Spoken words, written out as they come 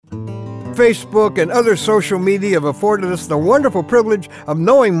Facebook, and other social media have afforded us the wonderful privilege of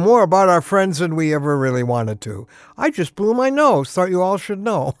knowing more about our friends than we ever really wanted to. I just blew my nose, thought you all should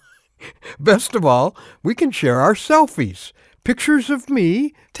know. Best of all, we can share our selfies, pictures of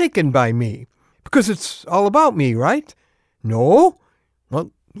me taken by me. Because it's all about me, right? No?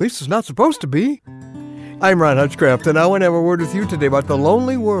 Well, at least it's not supposed to be. I'm Ron Hutchcraft, and I want to have a word with you today about the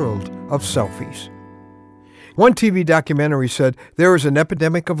lonely world of selfies. One TV documentary said there is an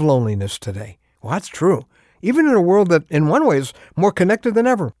epidemic of loneliness today. Well, that's true, even in a world that in one way is more connected than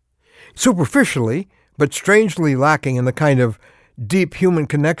ever. Superficially, but strangely lacking in the kind of deep human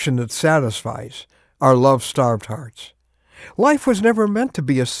connection that satisfies our love-starved hearts. Life was never meant to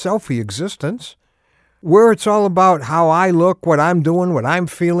be a selfie existence, where it's all about how I look, what I'm doing, what I'm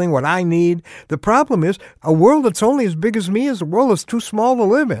feeling, what I need. The problem is, a world that's only as big as me is a world that's too small to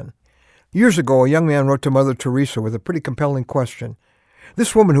live in. Years ago, a young man wrote to Mother Teresa with a pretty compelling question.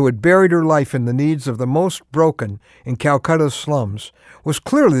 This woman, who had buried her life in the needs of the most broken in Calcutta's slums, was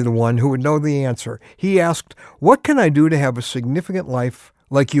clearly the one who would know the answer. He asked, "What can I do to have a significant life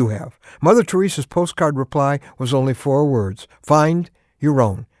like you have?" Mother Teresa's postcard reply was only 4 words. Find your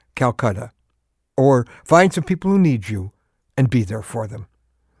own Calcutta. Or find some people who need you and be there for them.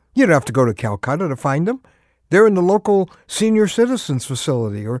 You don't have to go to Calcutta to find them. They're in the local senior citizens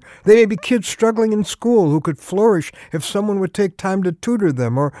facility, or they may be kids struggling in school who could flourish if someone would take time to tutor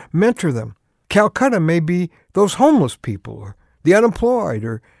them or mentor them. Calcutta may be those homeless people, or the unemployed,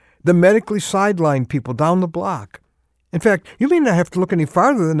 or the medically sidelined people down the block. In fact, you may not have to look any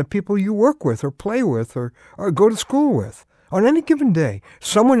farther than the people you work with or play with or go to school with. On any given day,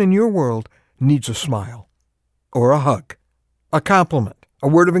 someone in your world needs a smile, or a hug, a compliment, a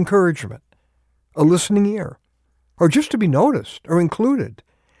word of encouragement, a listening ear, or just to be noticed or included.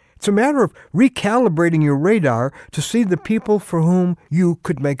 It's a matter of recalibrating your radar to see the people for whom you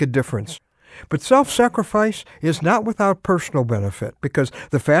could make a difference. But self-sacrifice is not without personal benefit, because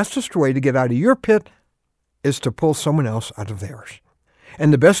the fastest way to get out of your pit is to pull someone else out of theirs.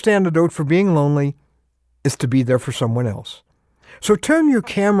 And the best antidote for being lonely is to be there for someone else. So turn your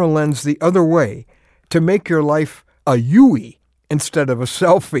camera lens the other way to make your life a Yui instead of a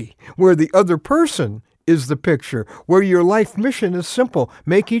selfie, where the other person is the picture, where your life mission is simple: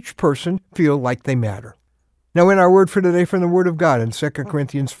 make each person feel like they matter. Now, in our word for today from the Word of God in 2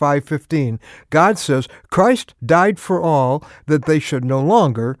 Corinthians 5:15, God says, Christ died for all, that they should no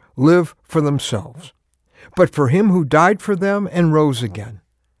longer live for themselves, but for him who died for them and rose again.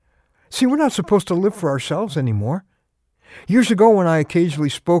 See, we're not supposed to live for ourselves anymore. Years ago, when I occasionally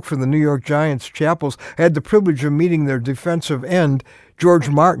spoke for the New York Giants chapels, I had the privilege of meeting their defensive end, George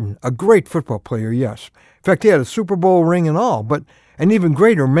Martin, a great football player, yes. In fact, he had a Super Bowl ring and all, but an even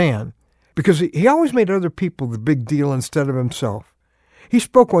greater man, because he always made other people the big deal instead of himself. He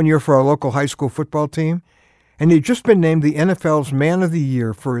spoke one year for our local high school football team, and he'd just been named the NFL's Man of the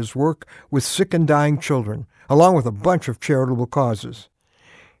Year for his work with sick and dying children, along with a bunch of charitable causes.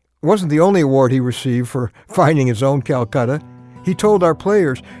 It wasn't the only award he received for finding his own Calcutta. He told our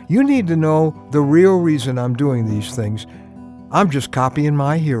players, "You need to know the real reason I'm doing these things. I'm just copying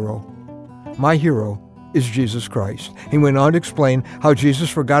my hero. My hero is Jesus Christ." He went on to explain how Jesus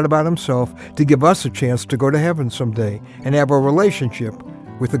forgot about himself to give us a chance to go to heaven someday and have a relationship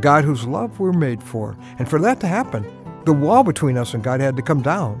with the God whose love we're made for. And for that to happen, the wall between us and God had to come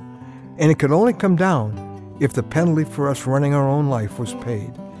down. And it could only come down if the penalty for us running our own life was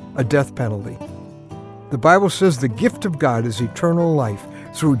paid. A death penalty. The Bible says the gift of God is eternal life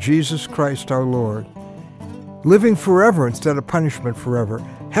through Jesus Christ our Lord. Living forever instead of punishment forever.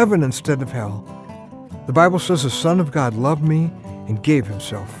 Heaven instead of hell. The Bible says the Son of God loved me and gave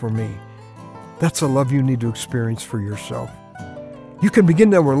himself for me. That's a love you need to experience for yourself. You can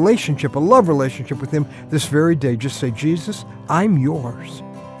begin a relationship, a love relationship with him this very day. Just say, "Jesus, I'm yours."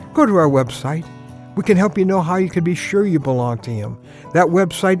 Go to our website. We can help you know how you can be sure you belong to him. That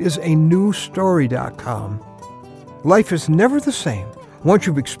website is anewstory.com. Life is never the same once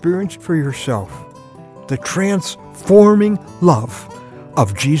you've experienced for yourself the transforming love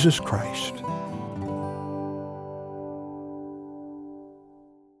of Jesus Christ.